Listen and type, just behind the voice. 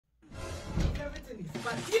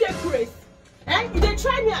but you dey craze. Eh? You dey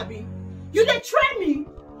try me, Abi? You dey try me?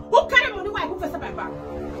 Who carry money where I go first my bag?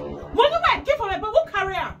 Money where I keep for my bag, who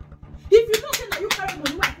carry am? If you don't say that you carry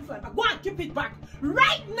money where I keep for my bag, go and keep it back.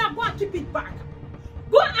 Right now, go and keep it back.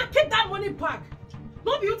 Go and keep that money back.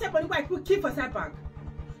 Don't be you take money where I keep for my bag.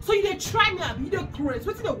 So you dey try me, Abi? You dey craze.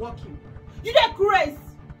 What's the working? You dey craze.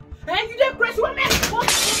 Eh? You dey craze. You want me to put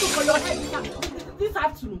for your head this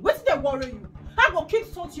afternoon? What's the worry you? I go keep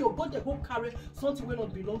something your body, go carry something wey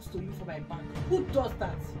not belongs to you for my bag. Who does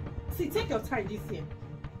that? See, take your time this year.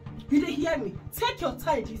 You dey hear me? Take your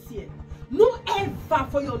time this year. No ever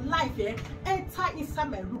for your life, enter inside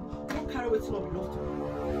my room. Don't carry what not belongs to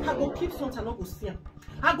you. I go keep something, I not go see am.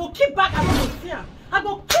 I go keep back, I not go see am. I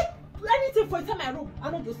go keep anything for inside my room. I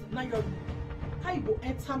not go see. Now your room. How you go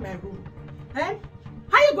enter my room? Eh?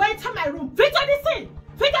 How you go enter my room? Figure this thing.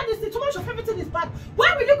 Figure this thing. Too much of everything is bad.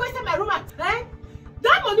 Why will you go inside my room at? Eh?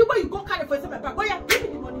 That money where you go carry for inside my bag. Where you give me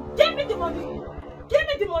the money? Give me the money. Give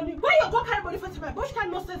me the money. Where you go carry money for inside my bag? What kind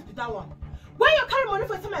of nonsense with that one? Where you carry money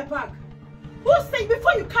for inside my bag? Who say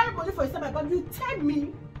before you carry money for inside my bag? You tell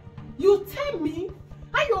me,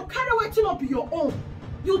 how you carry waiting up your own?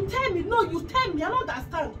 You tell me, no, you tell me. I don't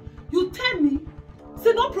understand. You tell me.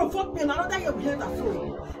 Say don't provoke me another year behind that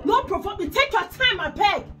soul. No provoke me. Take your time, I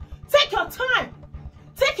beg. Take your time.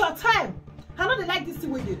 Take your time. I know they like this the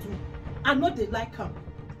way they do. I know they like her.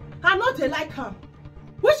 I know they like her.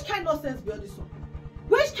 Which kind of nonsense be all this one?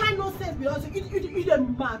 Which kind of nonsense be all this? You dey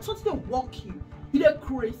mad. Something they walk you. You dey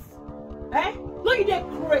crazy. Eh? No, you dey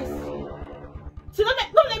crazy. So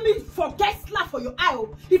don't let me forget slap for your eye.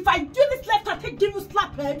 If I do this left hand, take give you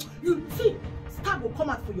slap, you see, star will come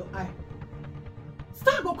out for your eye.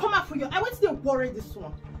 Star will come out for your eye. What's the worry this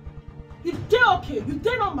one? You dey okay. You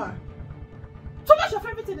dey normal. Too much of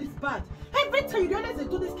everything is bad. Every time you realize they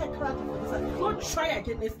do this kind of character for this time, don't try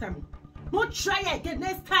again next time. Don't try again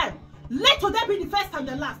next time. Let today be the first and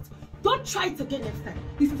the last. Don't try it again next time.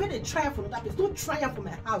 If you feel a try for another place, don't try it for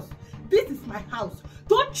my house. This is my house.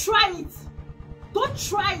 Don't try it. Don't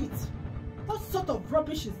try it. What sort of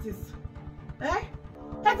rubbish is this? Eh?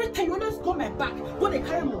 Every time you always go my back, go they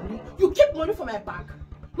carry money. You keep money for my bag.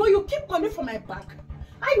 No, you keep money for my bag.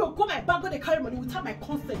 I will go my bag, go they carry money without my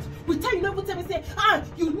consent. Without you never tell me say,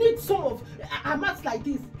 you need some of amounts like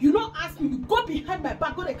this. You don't ask me, you go behind my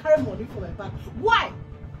back, go they carry money for my bag. Why?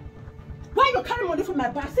 Why you carry money for my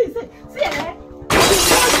bag? See, I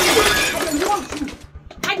don't want you.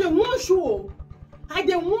 I don't want you. I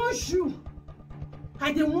don't want you.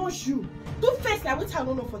 I don't want you. Do face like what I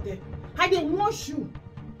don't know for them. I don't want you.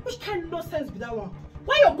 Which kind of nonsense be that one?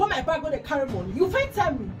 Why you go my bag, go they carry money? You can't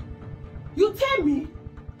tell me. You tell me.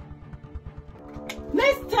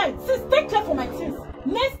 Next time, sis, take care for my things.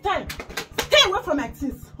 Next time, stay away from my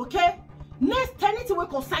things, okay? Next time, anything will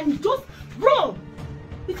concern me, just run.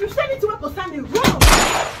 If you say anything will concern me, run.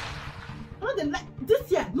 I don't like this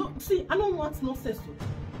year. No, see, I don't want nonsense.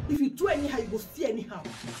 If you do anyhow, you go see anyhow.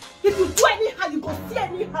 If you do anyhow, you go see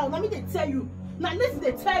anyhow. Now me they tell you. Now listen,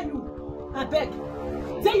 they tell you. I beg,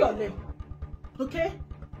 say your name, okay?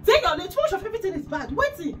 Say your name. Too much of everything is bad.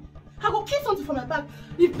 Waiting. I go keep something for my bag.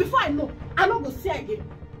 If before I know, I don't go see again.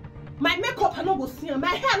 My makeup, I don't go see. My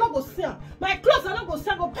hair, I don't go see. My clothes, I don't go see.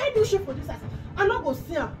 I go pay new shit for this house. I don't go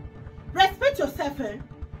see. Respect yourself,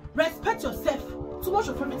 Respect yourself. Too much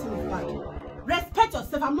of everything is bad. Respect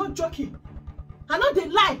yourself. I'm not joking. I know they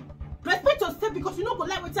lie. Respect yourself because you don't go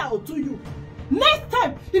lie with I will do you. Next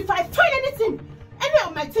time, if I find anything, any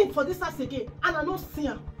of my things for this house again, and I don't see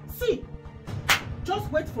her, see,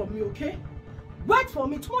 just wait for me, okay? Wait for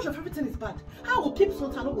me. Too much of everything is bad. I will keep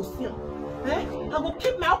something, I don't go see her. I will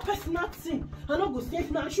keep my own personal thing. I don't go see her.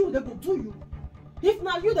 If not you, they go do you. If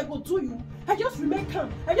not you, they go do you. I just remain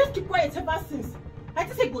calm. I just keep quiet ever since. I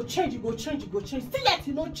just say go change, it go change, it go change. Still yet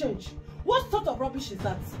you don't change. What sort of rubbish is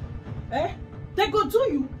that? They go do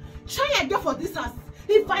you. Try again for this house.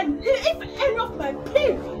 If any of my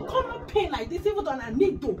pain come up pain like this, even though I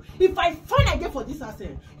need to, if I find again for this house,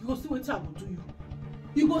 you go see what I will do you.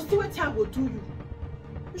 You go see what I will do you.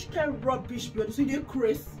 Which kind of rubbish be this? You dey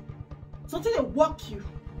crazy. Something they walk you.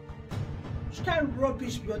 Which kind of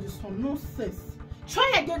rubbish be this one? Nonsense.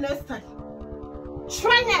 Try again next time.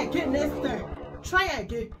 Try again next time. Try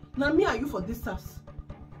again. Now me and you for this house.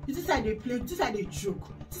 You think I they play? You think I they joke?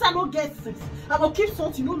 You think I don't get sense? I will keep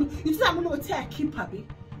something. You think I don't know what I keep, Abby?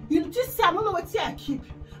 You just say I don't know what I keep.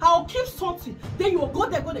 I will keep something. Then you will go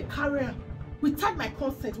there, go the carrier without my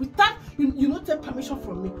consent, without you not take permission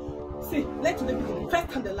from me. See, let today be the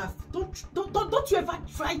first and the last. Don't you ever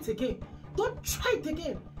try it again. Don't try it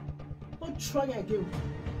again. Don't try again.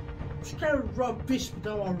 You can't rubbish with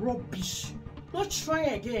that one rubbish. Don't try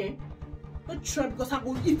again. Don't try because I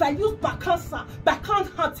go. If I use backhand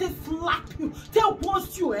hand, say slap you, tell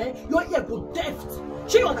boss you, your ear go deft.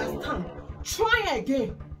 She understand. Try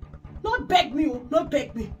again. Not beg me, not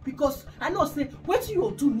beg me, because I know say what you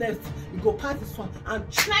will do next. You go pass this one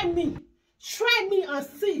and try me and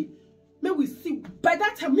see. May we see. By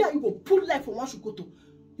that time, me and you go pull left for one should go to.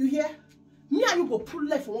 You hear? Me and you go pull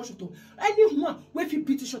left for one should to. Anyone when you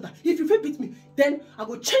beat each other, if you feel beat me, then I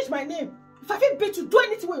go change my name. If I feel beat you, do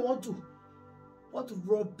anything what you want to. What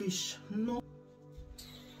rubbish? No.